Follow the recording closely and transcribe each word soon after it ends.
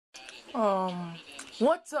Um,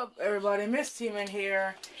 what's up, everybody? Miss Team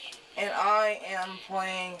here, and I am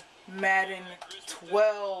playing Madden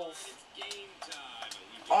 12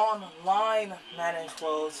 online. Madden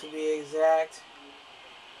 12 to be exact,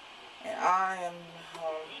 and I am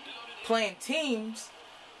playing teams.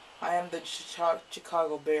 I am the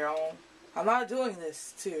Chicago Bear. I'm not doing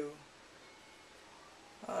this too,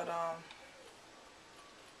 but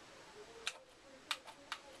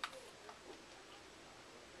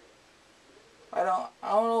I don't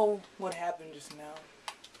know what happened just now.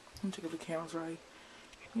 Let me check if the camera's right.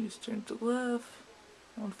 You just turn to the left.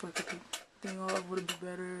 I wonder if I could keep the thing off. Would it be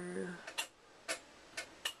better?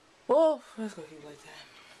 Well, let's go keep it like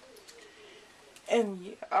that. And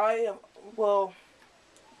yeah, I am, well,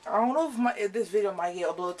 I don't know if this video might get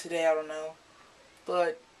uploaded today. I don't know.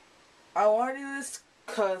 But I want to do this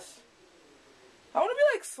because I want to be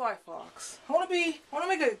like Sly Fox. I want to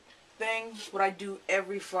make a thing what I do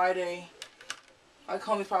every Friday. I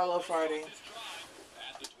call me Power Love Friday.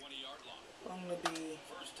 I'm gonna be.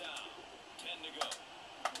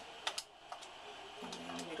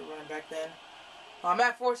 I need to run back then. I'm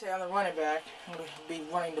at Forte. I'm the running back. I'm gonna be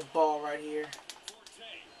running the ball right here.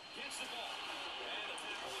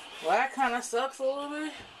 Well, that kind of sucks a little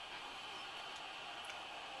bit.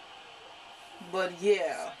 But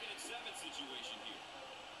yeah.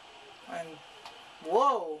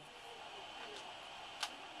 Whoa.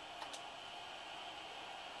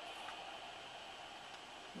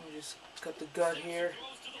 Let me just cut the gut here.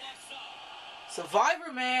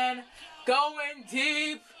 Survivor, man. Going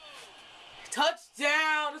deep.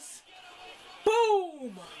 Touchdowns.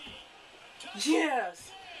 Boom.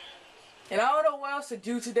 Yes. And I don't know what else to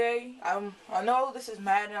do today. I know this is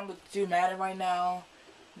Madden. I'm going to do Madden right now.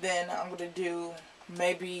 Then I'm going to do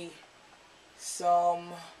maybe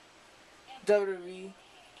some WWE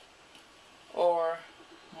or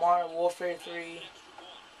Modern Warfare 3.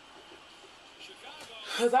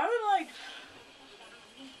 Because I've been like,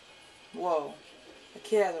 whoa, the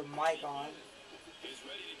kid has a mic on.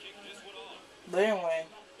 But anyway.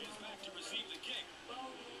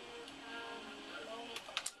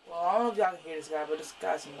 Well, I don't know if y'all can hear this guy, but this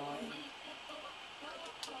guy's annoying.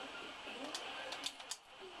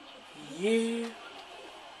 Yeah.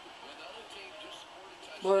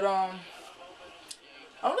 But, I'm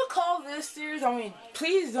gonna call this series,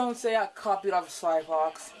 please don't say I copied off of Sly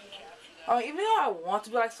Fox. Even though I want to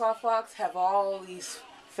be like Sly Fox, have all these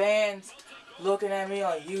fans looking at me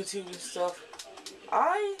on YouTube and stuff,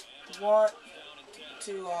 I want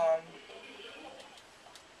to,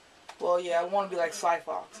 well, yeah, I want to be like Sly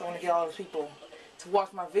Fox. I want to get all those people to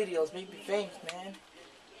watch my videos, make me famous, man.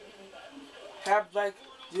 Have, like,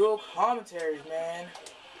 dual commentaries, man.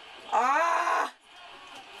 Ah!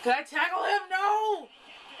 Can I tackle him? No!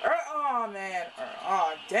 Oh, man.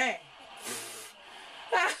 Oh, dang.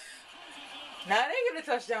 Now they get a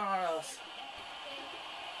touchdown on us.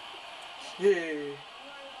 Yeah.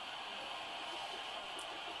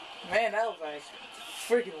 Man, that was like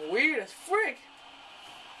freaking weird as frick.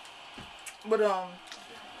 But I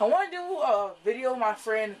want to do a video with my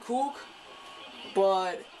friend Cook,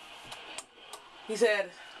 but he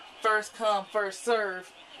said first come, first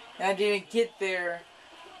serve, and I didn't get there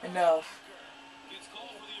enough.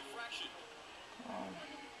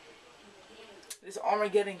 This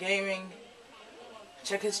Armageddon Gaming.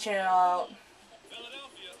 Check his channel out.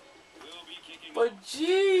 But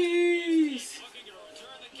jeez,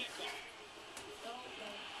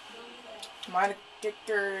 am I the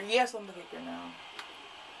kicker? Yes, I'm the kicker now.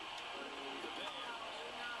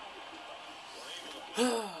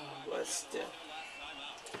 But still,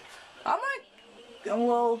 I'm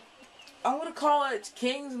gonna call it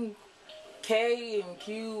Kings and K and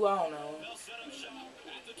Q. I don't know.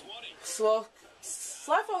 So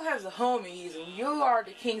Sly Fox has the homies, and you are the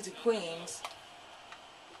kings and queens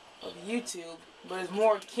of YouTube, but there's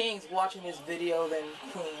more kings watching this video than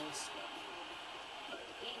queens.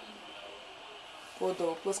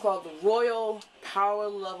 Well, let's call it the Royal Power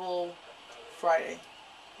Level Friday.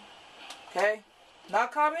 Okay?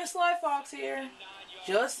 Not copying Sly Fox here.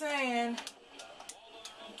 Just saying.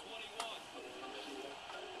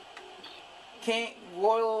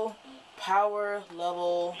 Royal Power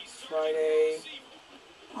Level Friday.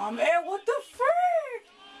 Oh man, what the frick?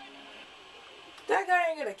 That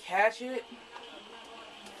guy ain't gonna catch it.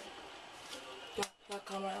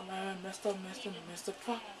 Messed up.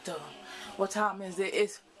 Fucked up. What time is it?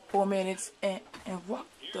 It's 4 minutes and what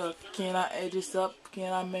the? Can I edge this up?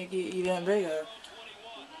 Can I make it even bigger?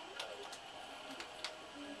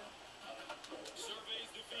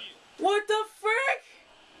 What the frick?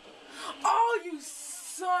 Oh, you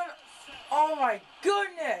son. Oh my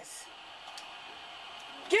goodness.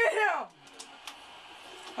 Get him!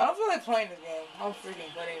 I don't feel like playing this game. I'm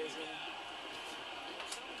freaking playing this game.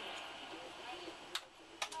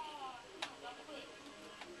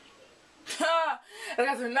 I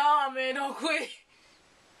got some, nah, man, don't quit.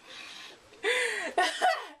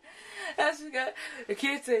 That's what got, the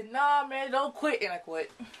kid said, nah, man, don't quit, and I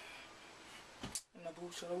quit. And I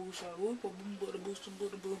boost, I'm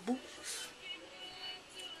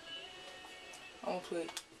gonna play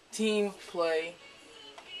team play,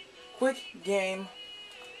 quick game.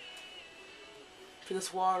 To the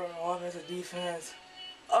squad on offense or defense.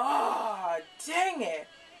 Ah, oh, dang it!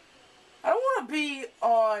 I don't want to be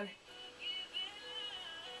on.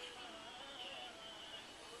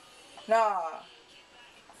 Nah.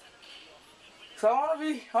 So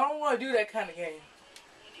I don't want to do that kind of game.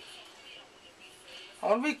 I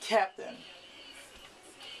want to be captain.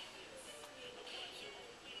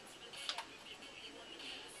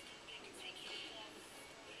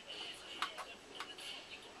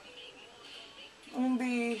 I'm gonna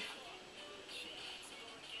be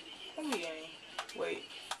any. Wait,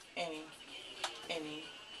 any.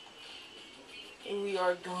 We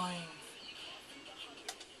are going.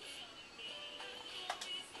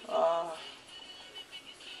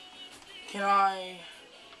 Can I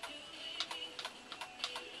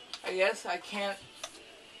guess I can't.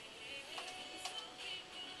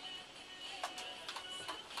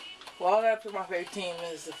 Well, I gotta pick my favorite team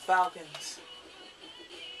is the Falcons.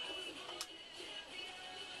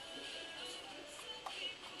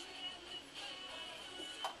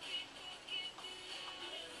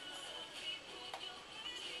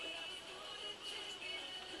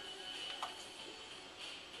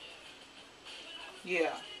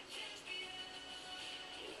 Yeah.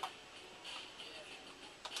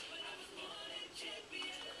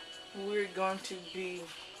 We're going to be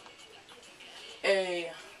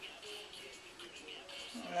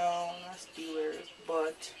no, not Steelers,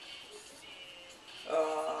 but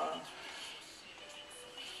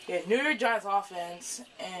yeah, New York Giants offense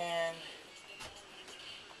and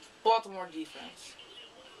Baltimore defense.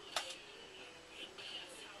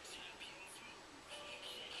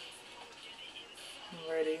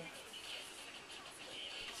 I'm ready.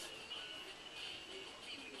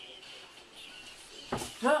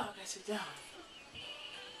 Oh, I gotta sit down.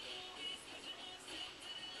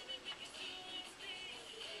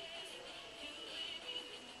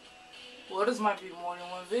 Well, this might be more than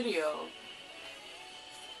one video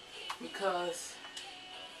because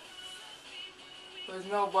there's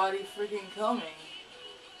nobody freaking coming.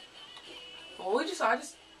 Well, I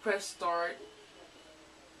just press start,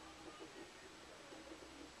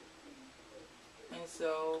 and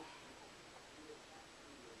so.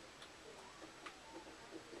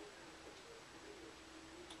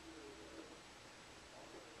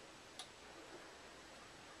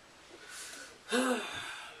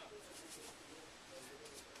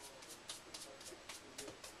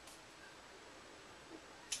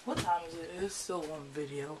 What time is it? It's still one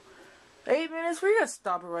video. 8 minutes? We're gonna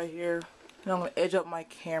stop it right here. And I'm gonna edge up my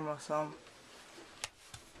camera some.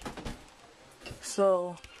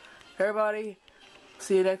 So, everybody,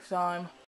 see you next time.